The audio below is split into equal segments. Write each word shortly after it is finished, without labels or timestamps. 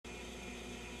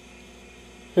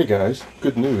Hey guys,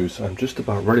 good news. I'm just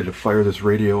about ready to fire this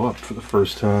radio up for the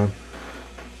first time.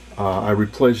 I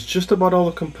replaced just about all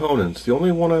the components. The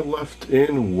only one I left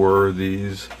in were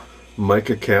these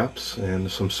mica caps and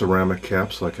some ceramic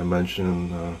caps like I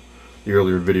mentioned in the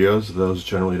earlier videos. Those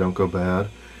generally don't go bad.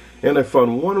 And I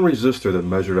found one resistor that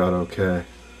measured out okay.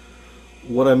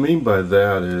 What I mean by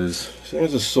that is,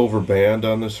 there's a silver band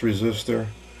on this resistor,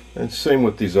 and same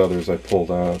with these others I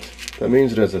pulled out. That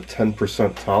means it has a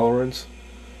 10% tolerance.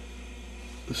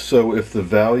 So if the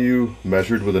value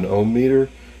measured with an ohm meter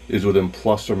is within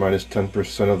plus or minus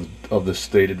 10% of the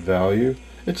stated value,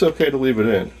 it's okay to leave it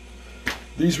in.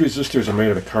 These resistors are made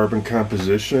of a carbon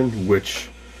composition, which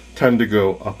tend to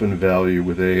go up in value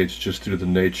with age just due to the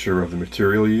nature of the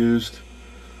material used.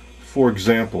 For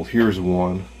example, here's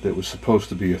one that was supposed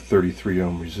to be a 33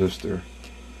 ohm resistor.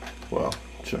 Well,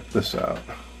 check this out.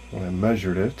 When I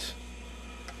measured it,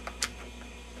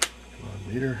 come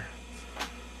on, meter,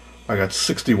 I got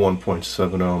 61.7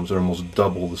 ohms, or almost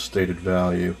double the stated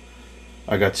value.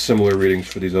 I got similar readings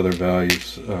for these other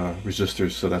values,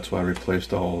 resistors, so that's why I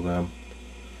replaced all of them.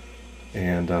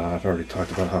 And I've already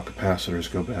talked about how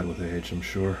capacitors go bad with age, I'm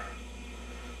sure.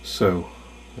 So,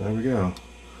 there we go.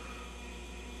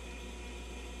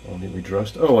 All need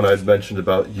redressed. Oh, and I'd mentioned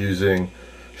about using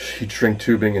heat shrink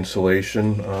tubing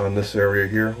insulation on this area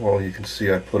here. Well, you can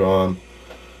see I put on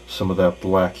some of that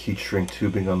black heat shrink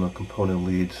tubing on the component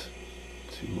leads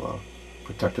to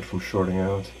protect it from shorting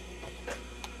out.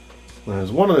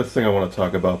 There's one other thing I want to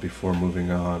talk about before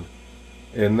moving on,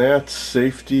 and that's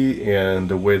safety and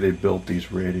the way they built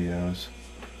these radios.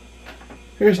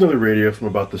 Here's another radio from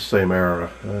about the same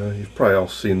era. You've probably all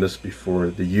seen this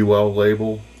before, the UL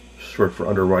label, short for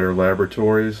Underwriter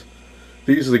Laboratories.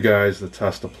 These are the guys that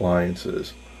test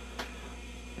appliances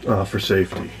for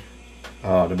safety.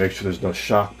 To make sure there's no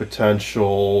shock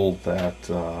potential, that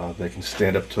they can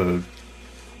stand up to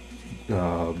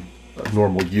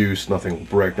normal use, nothing will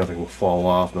break, nothing will fall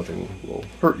off, nothing will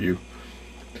hurt you.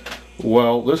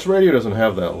 Well, this radio doesn't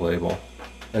have that label,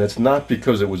 and it's not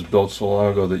because it was built so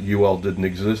long ago that UL didn't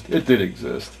exist. It did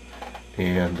exist,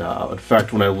 and in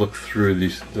fact, when I looked through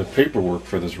the paperwork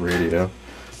for this radio,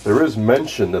 there is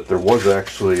mention that there was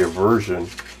actually a version.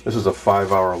 This is a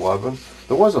 5R11.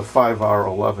 There was a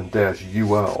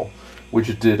 5R11-UL,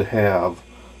 which did have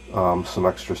some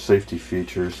extra safety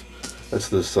features. That's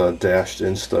this dashed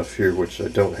in stuff here, which I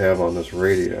don't have on this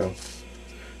radio.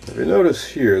 If you notice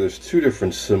here, there's two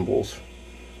different symbols.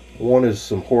 One is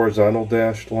some horizontal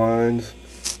dashed lines,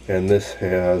 and this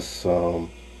has some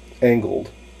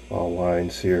angled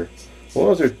lines here. Well,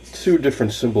 those are two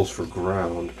different symbols for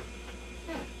ground.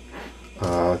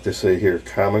 Like they say here,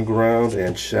 common ground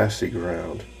and chassis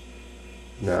ground.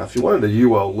 Now, if you wanted a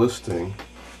UL listing,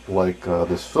 like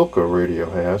this Philco radio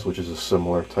has, which is a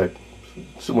similar type,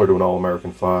 similar to an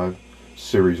All-American 5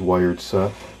 series wired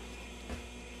set,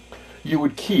 you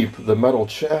would keep the metal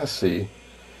chassis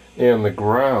and the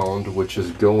ground, which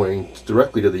is going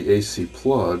directly to the AC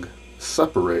plug,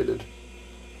 separated.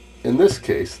 In this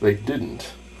case, they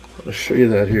didn't. I'll show you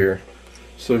that here.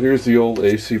 So here's the old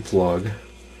AC plug,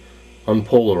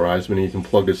 unpolarized, meaning you can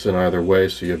plug this in either way,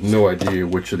 so you have no idea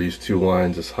which of these two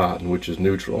lines is hot and which is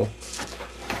neutral.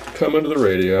 Come into the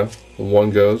radio,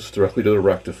 one goes directly to the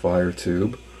rectifier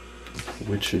tube,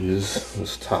 which is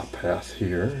this top path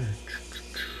here.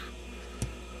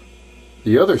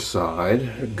 The other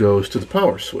side goes to the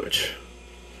power switch,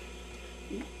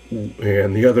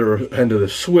 and the other end of the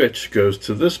switch goes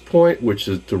to this point, which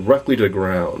is directly to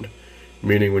ground,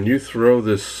 meaning when you throw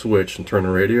this switch and turn the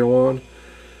radio on,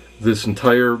 this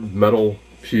entire metal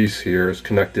piece here is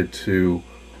connected to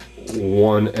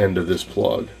one end of this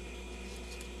plug.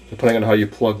 Depending on how you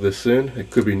plug this in, it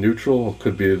could be neutral, it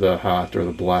could be the hot or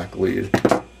the black lead.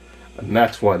 And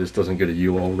that's why this doesn't get a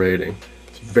UL rating.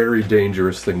 It's a very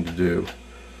dangerous thing to do.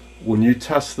 When you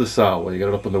test this out, when you get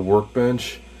it up on the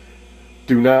workbench,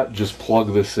 do not just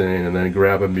plug this in and then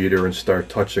grab a meter and start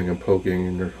touching and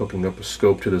poking or hooking up a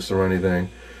scope to this or anything,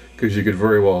 because you could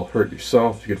very well hurt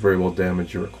yourself, you could very well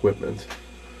damage your equipment.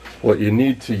 What you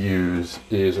need to use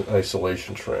is an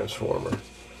isolation transformer,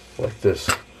 like this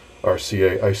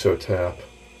RCA ISO tap.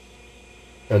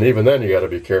 And even then you got to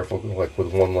be careful, like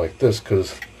with one like this,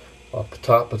 because up the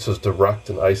top it says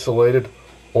direct and isolated.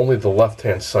 Only the left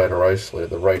hand side are isolated,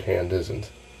 the right hand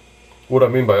isn't. What I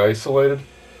mean by isolated,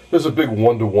 there's a big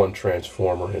 1-to-1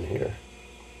 transformer in here.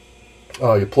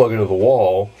 You plug into the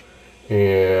wall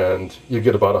and you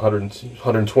get about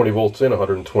 120 volts in,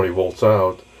 120 volts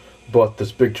out, but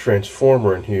this big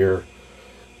transformer in here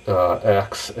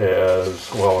acts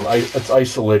as, well, it's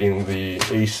isolating the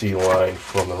AC line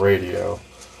from the radio.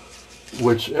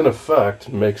 which in effect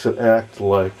makes it act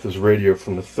like this radio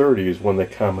from the 30s when they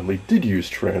commonly did use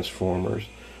transformers,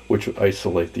 which would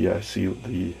isolate the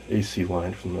AC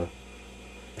line from the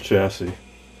chassis.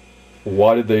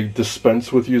 Why did they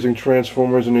dispense with using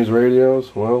transformers in these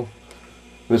radios? Well,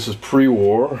 this is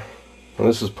pre-war, and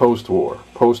this is post-war.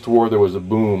 Post-war, there was a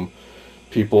boom.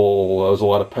 There was a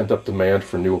lot of pent-up demand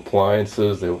for new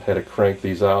appliances. They had to crank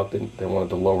these out. They wanted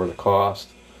to lower the cost.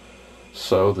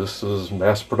 So this is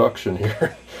mass production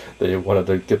here. They wanted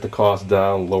to get the cost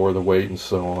down, lower the weight, and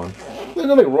so on. There's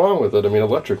nothing wrong with it. I mean,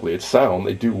 electrically, it's sound.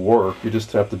 They do work. You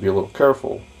just have to be a little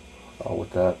careful with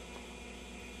that.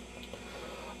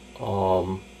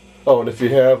 Oh, and if you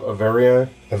have a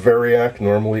variac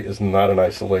normally is not an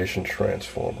isolation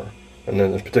transformer. And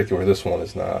then in particular, this one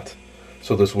is not.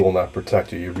 So this will not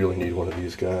protect you. You really need one of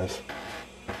these guys.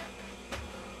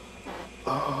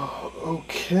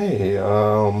 Okay,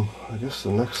 I guess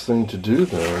the next thing to do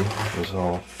then is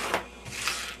I'll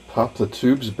pop the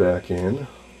tubes back in,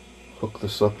 hook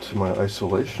this up to my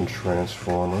isolation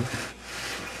transformer,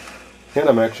 and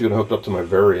I'm actually going to hook it up to my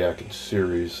variac in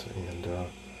series, and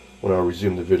when I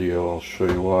resume the video I'll show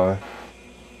you why.